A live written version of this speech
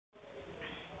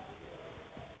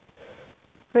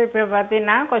So இப்போ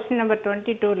பார்த்தீங்கன்னா question number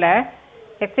 22ல்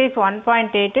exercise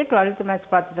 1.8 12th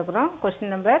maths பார்த்துட்டுருக்குறோம்.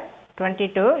 Question number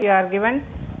 22 you are given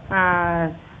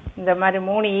இந்த மாதிரி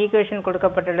 3 ஈக்குவேஷன்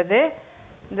கொடுக்கப்பட்டுள்ளது.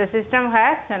 இந்த சிஸ்டம்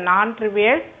ஹேஸ் நான்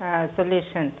ட்ரிவியல்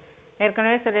சொல்யூஷன்.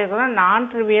 ஏற்கனவே சொல்லியிருக்கிறோம் நான்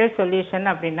ட்ரிவியல் சொல்யூஷன்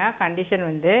அப்படின்னா கண்டிஷன்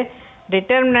வந்து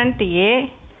determinant A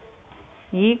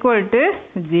equal to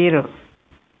 0.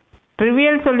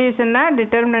 Trivial சொல்யூஷன்னா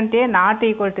determinant A not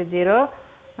equal to 0.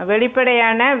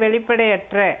 வெளிப்படையான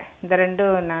வெளிப்படையற்ற இந்த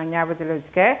ரெண்டும் நான் ஞாபகத்தில்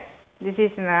வச்சுக்க. This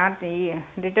is not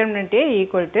determinant A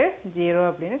equal to 0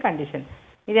 அப்படின்னு கண்டிஷன்.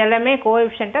 இது எல்லாமே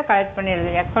கோஎஃபிஷியண்ட்டை கலெக்ட் பண்ணி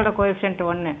எழுது. எக்ஸோட coefficient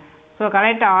 1. So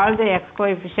collect all the X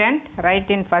coefficient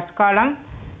right in first column.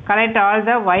 Collect all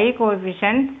the y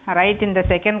coefficient, write in the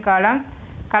second column.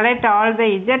 Collect all the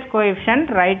z coefficient,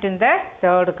 write in the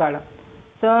third column.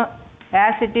 So,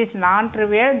 as it is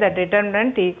non-trivial, the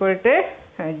determinant equal to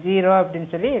 0 அப்படின்னு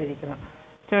சொல்லி எழுதிக்கிறோம்.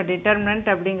 So determinant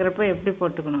அப்படிங்கிறப்ப எப்படி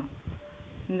போட்டுக்கணும்,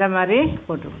 இந்த மாதிரி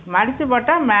போட்டுக்கணும். மடித்து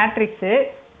போட்டால் மேட்ரிக்ஸு,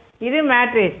 இது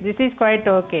matrix, this is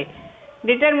quite okay.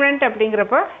 Determinant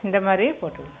அப்படிங்கிறப்ப இந்த மாதிரி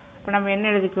போட்டுக்கணும். இப்போ நம்ம என்ன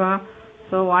எழுதிக்குவோம்,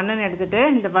 ஸோ 1ன்னு எடுத்துகிட்டு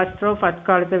இந்த ஃபஸ்ட் ரோ ஃபஸ்ட்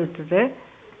காலத்தை விட்டுட்டு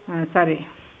சாரி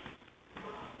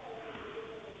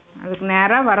அதுக்கு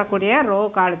நேராக வரக்கூடிய ரோ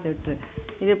காலத்தை விட்டு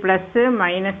இது ப்ளஸ்ஸு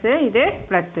மைனஸு இது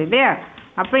ப்ளஸ்ஸு இல்லையா.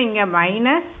 அப்போ இங்கே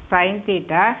மைனஸ் சைன்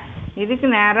தீட்டா, இதுக்கு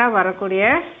நேராக வரக்கூடிய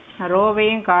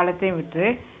ரோவையும் காலத்தையும் விட்டு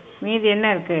மீதி என்ன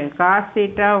இருக்குது காஸ்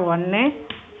தீட்டா 1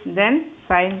 தென்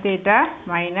sine theta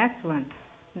 -1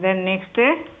 then next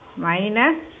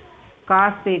minus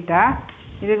cos theta,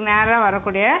 இதுக்கு நேராக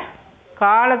வரக்கூடிய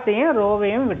காலத்தையும்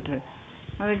ரோவையும் விட்டுரு.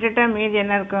 விட்டுட்டா மீதி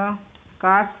என்ன இருக்கும்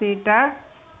காஸ் தீட்டா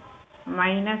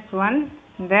 -1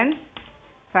 தென்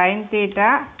சைன் தீட்டா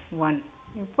 1.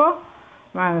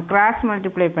 இப்போது கிராஸ்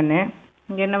மல்டிப்ளை பண்ணு,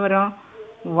 இங்கே என்ன வரும்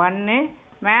 1,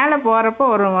 மேலே போகிறப்போ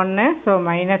ஒரு 1, ஸோ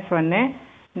 -1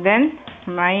 தென்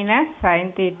மைனஸ்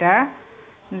சைன் தீட்டா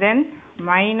தென்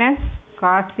மைனஸ்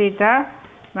காஸ் தீட்டா,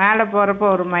 மேலே போகிறப்போ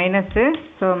ஒரு minus,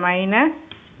 so minus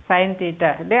sine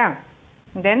theta இல்லையா.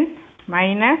 தென்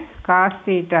minus cos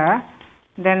theta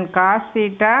then cos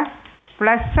theta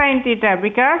plus sine theta,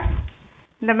 because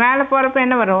இந்த மேலே போகிறப்ப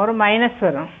என்ன வரும் ஒரு மைனஸ்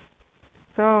வரும்.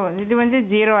 ஸோ இது வந்து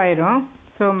 0 ஆயிரும்.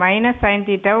 ஸோ மைனஸ் சைன்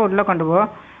தீட்டாவை உள்ளே கொண்டு போ,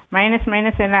 மைனஸ்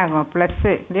மைனஸ் என்ன ஆகும்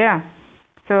ப்ளஸ்ஸு இல்லையா.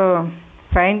 So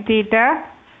sine theta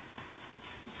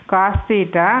cos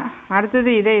theta,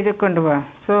 அடுத்தது இதை இதுக்கு கொண்டு போ,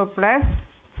 so plus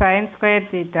sine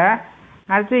square theta,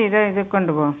 அடுத்து இதை இதுக்கு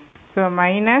கொண்டு போ, so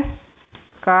minus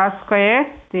cos square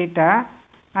theta,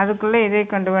 அதுக்குள்ளே இதை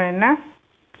கொண்டு போனீங்கன்னா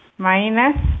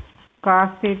minus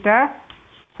cos theta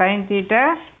sine theta,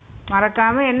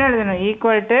 மறக்காமல் என்ன எழுதணும்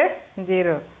equal to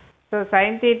 0. So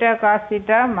sine theta cos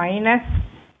theta minus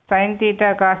sine theta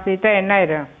cos theta என்ன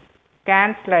ஆயிரும்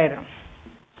கேன்சல் ஆயிரும்.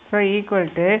 ஸோ ஈக்குவல்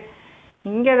டு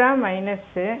இங்கே தான்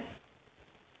மைனஸ்ஸு,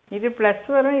 இது ப்ளஸ்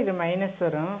வரும் இது மைனஸ்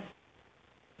வரும்.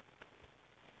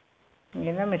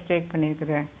 இங்கே தான் மிஸ்டேக்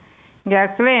பண்ணியிருக்கிறேன். இங்கே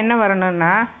ஆக்சுவலாக என்ன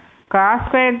வரணும்னா cos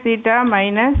square theta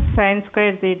minus sine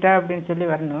square theta அப்படின்னு சொல்லி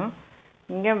வரணும்.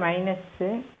 இங்கே மைனஸ்ஸு,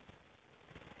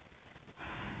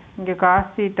 இங்கே cos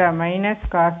theta minus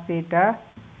cos theta,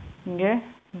 இங்கே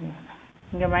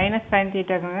minus sign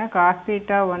தீட்டாக்குங்க cos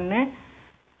theta 1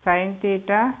 sine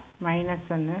theta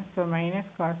 -1, so minus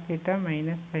cos theta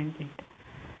minus sine theta,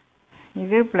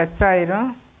 இது ப்ளஸ் ஆயிரும்.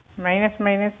 மைனஸ்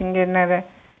மைனஸ் இங்கே என்ன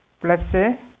ப்ளஸ்ஸு,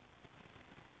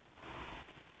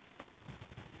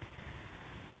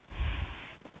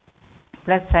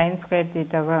 ப்ளஸ் சைன் ஸ்கொயர்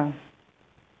தீட்டாவா,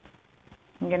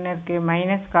 இங்கே என்ன இருக்குது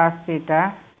மைனஸ் காஸ் தீட்டா,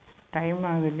 டைம்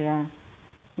ஆகுது இல்லையா,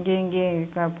 இங்கே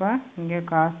இருக்கப்போ இங்கே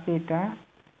காஸ் தீட்டா,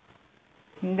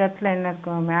 இந்த இடத்துல என்ன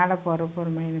இருக்கும் மேலே போகிறப்போ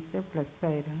ஒரு மைனஸு ப்ளஸ்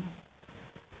ஆயிரும்.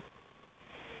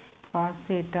 காஸ்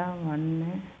தீட்டா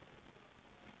 1,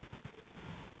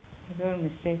 இது ஒரு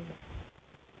mistake.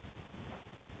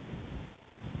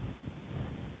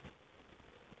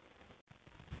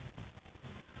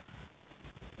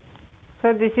 So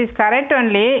this is correct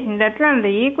only. இந்த இடத்துல அந்த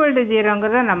ஈக்குவல் டு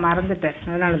 0ங்கிறத நான் மறந்துட்டேன்,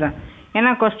 அதனால தான். ஏன்னா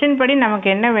கொஸ்டின் படி நமக்கு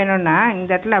என்ன வேணும்னா இந்த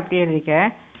இடத்துல அப்படியே எழுதிக்க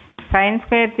sine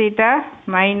square theta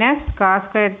minus cos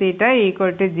square theta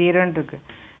equal to 0ன்னு இருக்கு.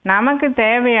 நமக்கு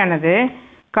தேவையானது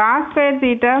cos square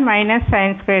theta minus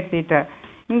sine square theta.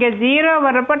 இங்கே 0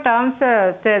 வர்றப்போ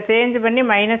டேர்ம்ஸை சேஞ்ச் பண்ணி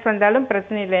மைனஸ் வந்தாலும்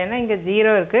பிரச்சனை இல்லை, ஏன்னா இங்கே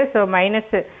 0 இருக்குது. ஸோ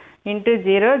மைனஸ் இன்ட்டு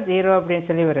 0 0 அப்படின்னு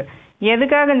சொல்லி வரும்.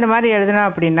 எதுக்காக இந்த மாதிரி எழுதணும்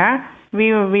அப்படின்னா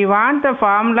we want the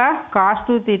formula cos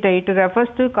 2 theta, it refers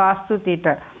to cos 2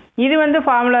 theta. இது வந்து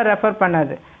ஃபார்முலா ரெஃபர்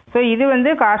பண்ணாது. ஸோ இது வந்து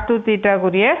cos 2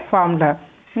 thetaக்குரிய ஃபார்முலா.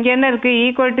 இங்கே என்ன இருக்குது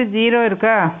ஈக்குவல் டு 0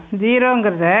 இருக்கா,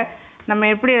 0ங்கிறத நம்ம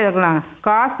எப்படி எழுதலாம்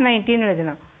cos 90ன்னு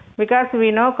எழுதலாம், because we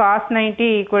know cos 90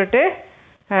 equal to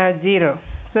 0.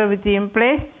 So which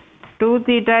implies 2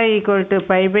 theta equal to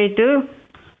pi by 2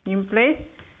 implies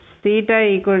theta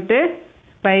equal to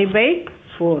pi by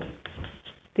 4.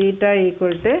 Theta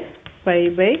equal to pi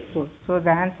by 4. So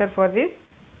the answer for this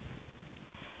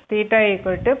theta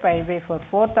equal to pi by 4.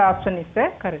 Fourth option is the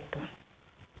correct one.